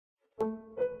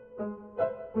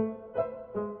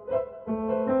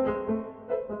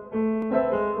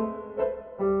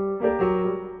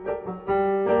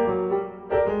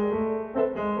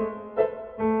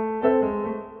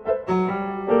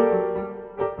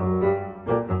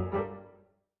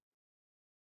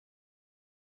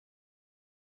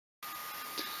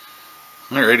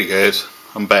Alrighty guys,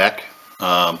 I'm back.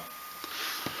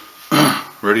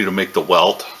 Ready to make the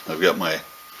welt. I've got my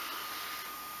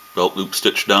belt loop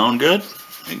stitched down good.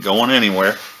 Ain't going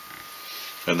anywhere.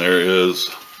 And there is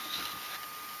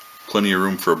plenty of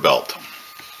room for a belt.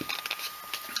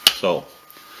 So,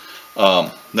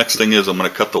 next thing is I'm going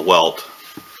to cut the welt.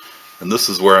 And this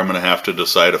is where I'm going to have to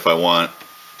decide if I want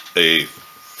a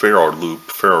ferro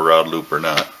rod loop or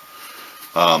not.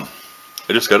 I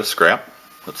just got a scrap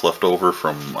that's left over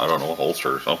from, I don't know, a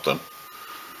holster or something.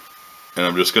 And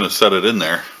I'm just going to set it in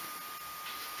there.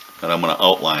 And I'm going to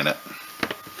outline it.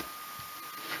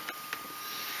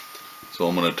 So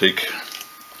I'm going to take,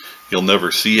 you'll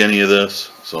never see any of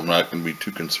this, so I'm not going to be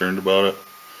too concerned about it.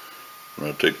 I'm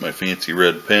going to take my fancy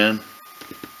red pen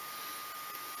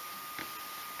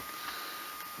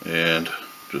and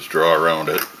just draw around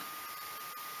it.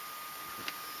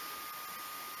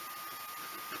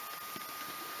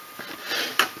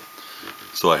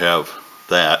 So I have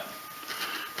that,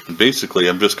 and basically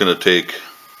I'm just going to take,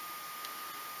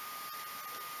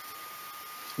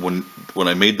 when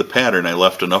I made the pattern I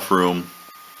left enough room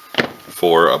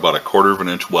for about 1/4 of an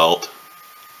inch welt,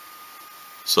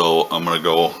 so I'm going to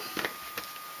go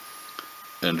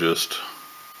and just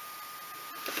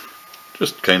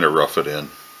kind of rough it in.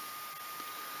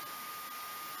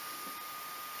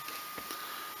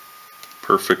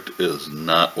 Perfect is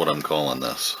not what I'm calling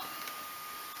this,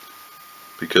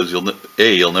 because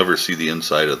you'll never see the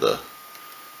inside of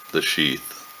the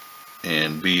sheath,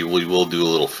 and B, we will do a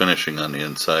little finishing on the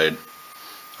inside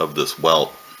of this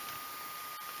welt.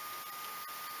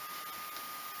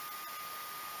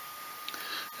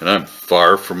 And I'm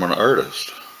far from an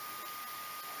artist.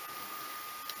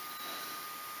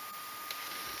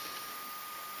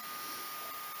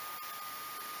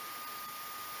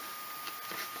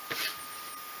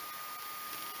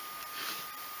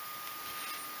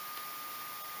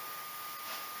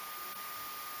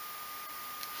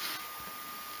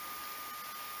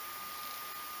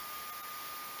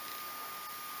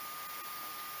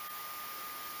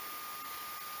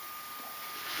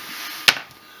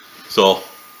 So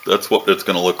that's what it's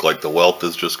going to look like. The welt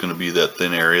is just going to be that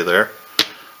thin area there.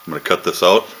 I'm going to cut this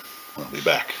out. I'll be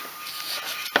back.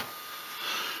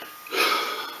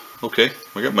 Okay,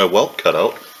 I got my welt cut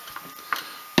out.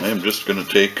 I am just going to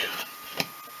take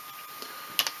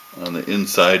on the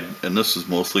inside, and this is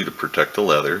mostly to protect the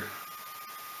leather.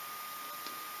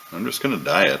 I'm just going to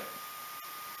dye it.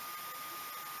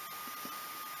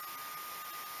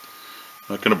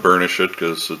 I'm not going to burnish it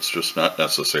because it's just not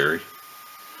necessary.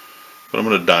 But I'm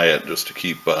going to dye it just to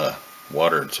keep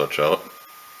water and such out.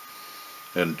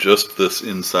 And just this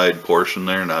inside portion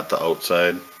there, not the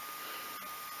outside.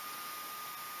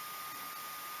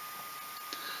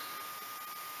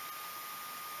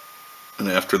 And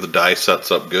after the dye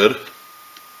sets up good,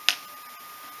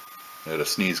 I had a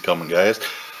sneeze coming, guys.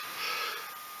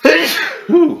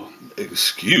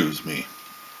 Excuse me.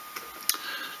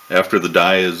 After the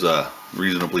dye is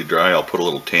reasonably dry, I'll put a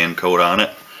little tan coat on it.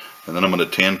 And then I'm going to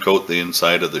tan coat the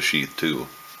inside of the sheath too.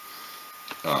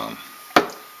 And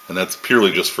that's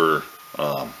purely just for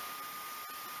to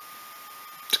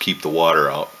keep the water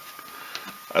out.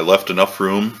 I left enough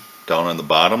room down on the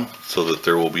bottom so that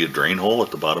there will be a drain hole at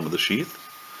the bottom of the sheath.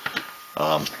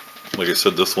 Like I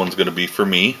said, this one's going to be for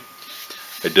me.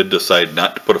 I did decide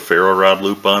not to put a ferro rod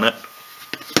loop on it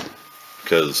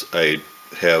because I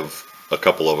have a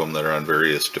couple of them that are on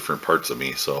various different parts of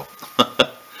me. So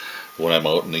when I'm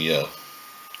out in the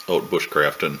out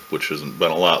bushcrafting, which hasn't been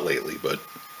a lot lately, but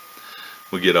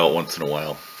we get out once in a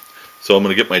while. So I'm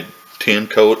going to get my tan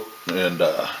coat, and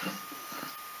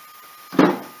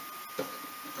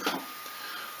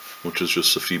which is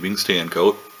just a Phoebing's tan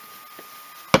coat,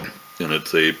 and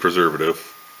it's a preservative,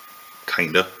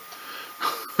 kinda.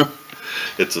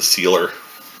 It's a sealer,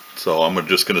 so I'm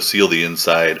just going to seal the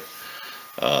inside.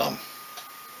 Yeah,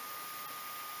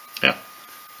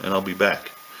 and I'll be back.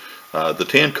 The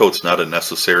tan coat's not a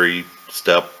necessary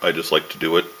step. I just like to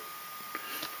do it.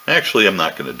 Actually, I'm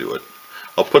not going to do it.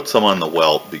 I'll put some on the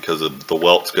welt because the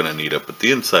welt's going to need it, but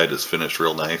the inside is finished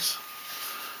real nice.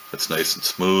 It's nice and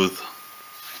smooth.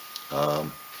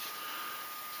 And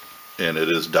it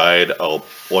is dyed. I'll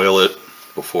oil it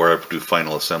before I do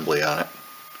final assembly on it.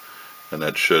 And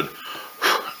that should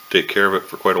take care of it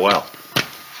for quite a while.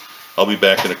 I'll be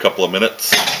back in a couple of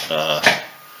minutes.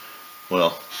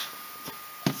 Well,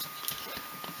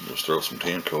 just throw some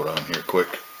tan coat on here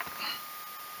quick,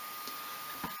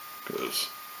 because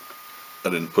I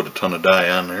didn't put a ton of dye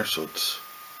on there, so it's,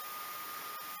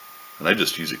 and I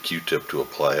just use a Q-tip to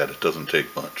apply it. It doesn't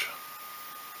take much.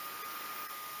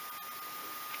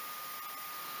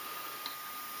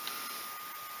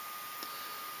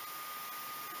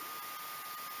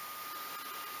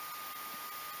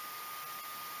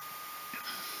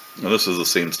 And this is the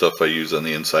same stuff I use on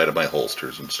the inside of my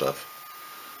holsters and stuff.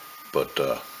 But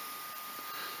the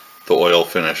oil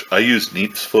finish, I use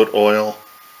neat's foot oil.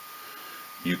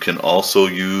 You can also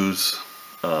use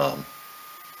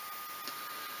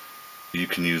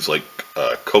like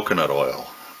coconut oil,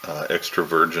 extra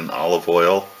virgin olive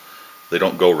oil. They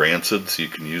don't go rancid, so you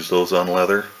can use those on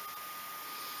leather.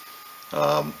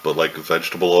 But like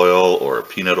vegetable oil or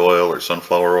peanut oil or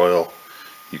sunflower oil,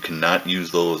 you cannot use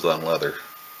those on leather.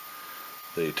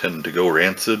 They tend to go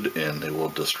rancid and they will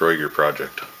destroy your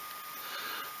project.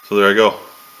 So there I go.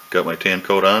 Got my tan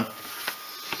coat on.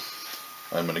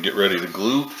 I'm going to get ready to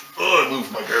glue. Oh, I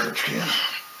moved my garbage can.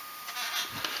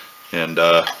 And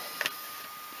we'll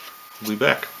be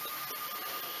back.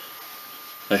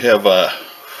 I have my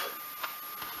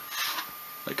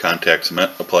contact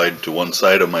cement applied to one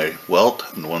side of my welt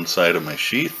and one side of my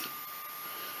sheath.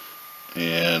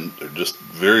 And they're just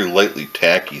very lightly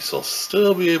tacky, so I'll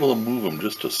still be able to move them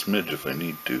just a smidge if I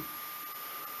need to.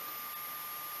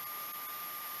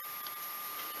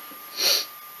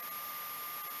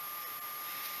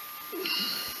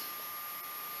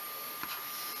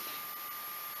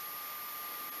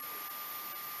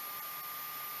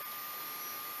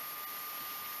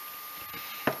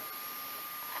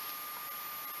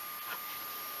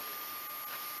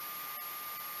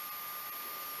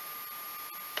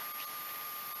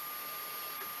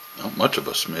 Not much of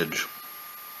a smidge.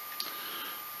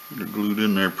 They're glued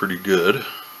in there pretty good.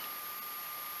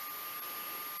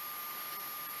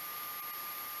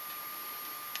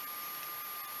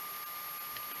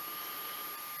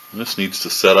 And this needs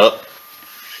to set up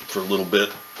for a little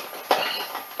bit.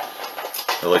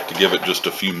 I like to give it just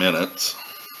a few minutes.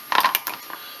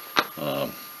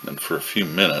 And for a few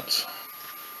minutes,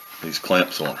 these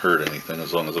clamps won't hurt anything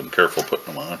as long as I'm careful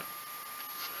putting them on.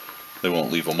 They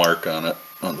won't leave a mark on it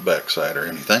on the back side or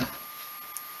anything.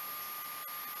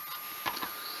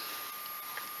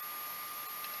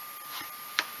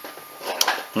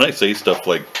 When I say stuff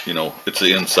like, you know, it's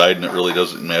the inside and it really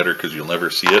doesn't matter because you'll never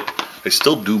see it, I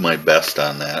still do my best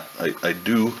on that. I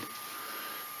do,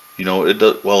 you know,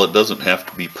 while it doesn't have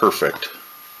to be perfect,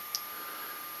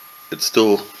 it's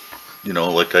still, you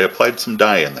know, like I applied some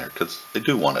dye in there because I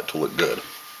do want it to look good.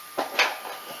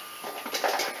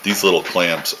 These little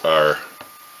clamps are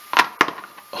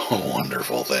a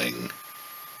wonderful thing,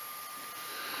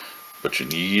 but you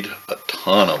need a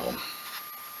ton of them.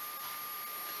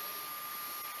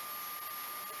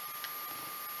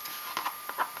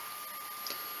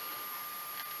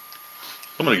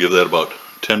 I'm going to give that about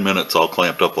 10 minutes all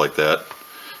clamped up like that.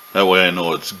 That way I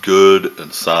know it's good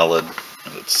and solid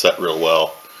and it's set real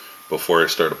well before I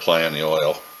start applying the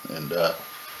oil. And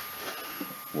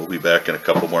we'll be back in a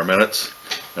couple more minutes.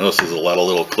 I know this is a lot of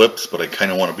little clips, but I kind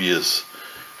of want to be as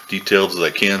detailed as I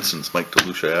can since Mike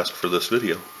DeLucia asked for this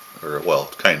video. Or, well,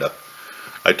 kind of.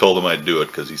 I told him I'd do it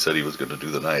because he said he was going to do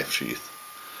the knife sheath.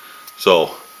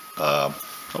 So, I'll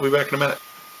be back in a minute.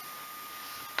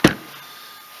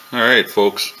 Alright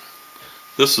folks,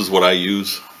 this is what I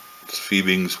use. It's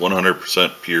Phoebing's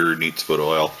 100% pure neat's foot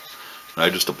oil. And I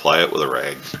just apply it with a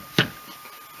rag.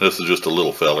 This is just a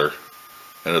little feller,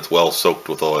 and it's well soaked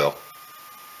with oil.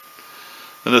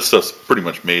 And this stuff's pretty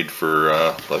much made for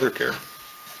leather care.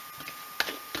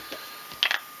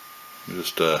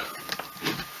 Just give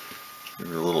it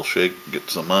a little shake, get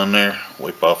some on there,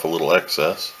 wipe off a little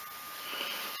excess.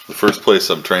 The first place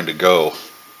I'm trying to go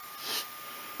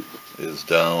is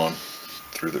down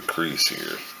through the crease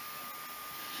here.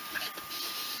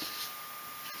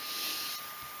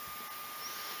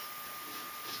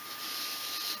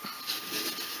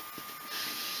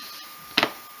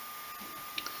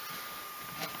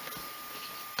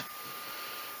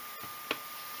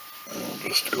 I'll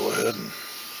just go ahead and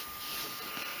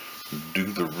do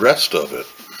the rest of it.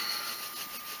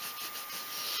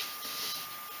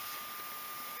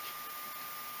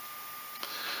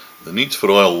 The neat's foot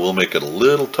oil will make it a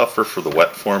little tougher for the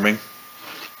wet forming.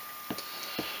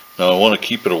 Now I want to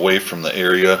keep it away from the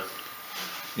area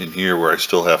in here where I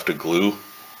still have to glue.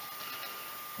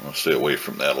 I want to stay away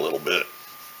from that a little bit.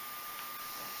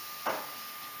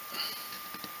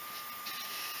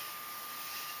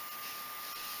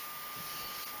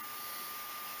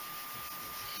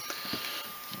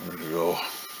 There we go,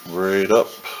 right up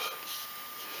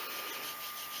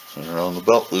and around the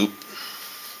belt loop.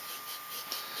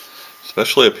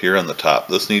 Especially up here on the top.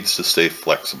 This needs to stay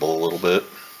flexible a little bit.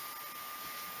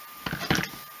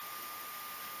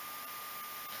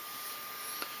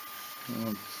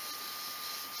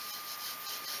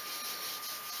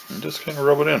 And just kind of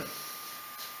rub it in.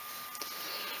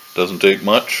 Doesn't take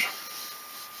much.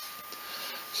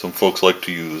 Some folks like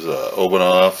to use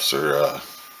Obanoff's or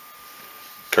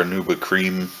Carnauba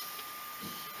cream,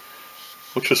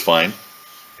 which is fine.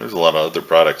 There's a lot of other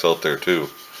products out there too.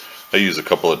 I use a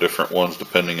couple of different ones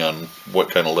depending on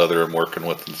what kind of leather I'm working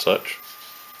with and such.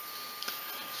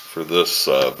 For this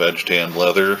veg tan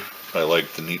leather, I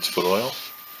like the Neat's Foot Oil.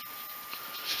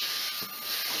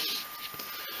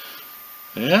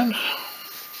 And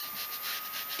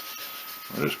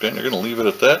we're just kind of going to leave it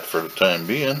at that for the time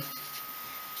being.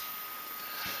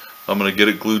 I'm going to get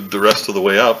it glued the rest of the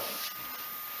way up.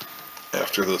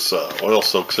 After this oil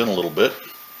soaks in a little bit,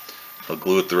 I'll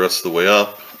glue it the rest of the way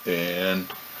up and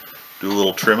do a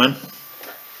little trimming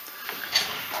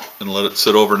and let it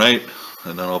sit overnight,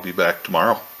 and then I'll be back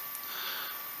tomorrow.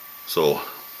 So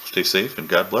stay safe and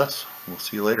God bless. We'll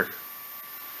see you later.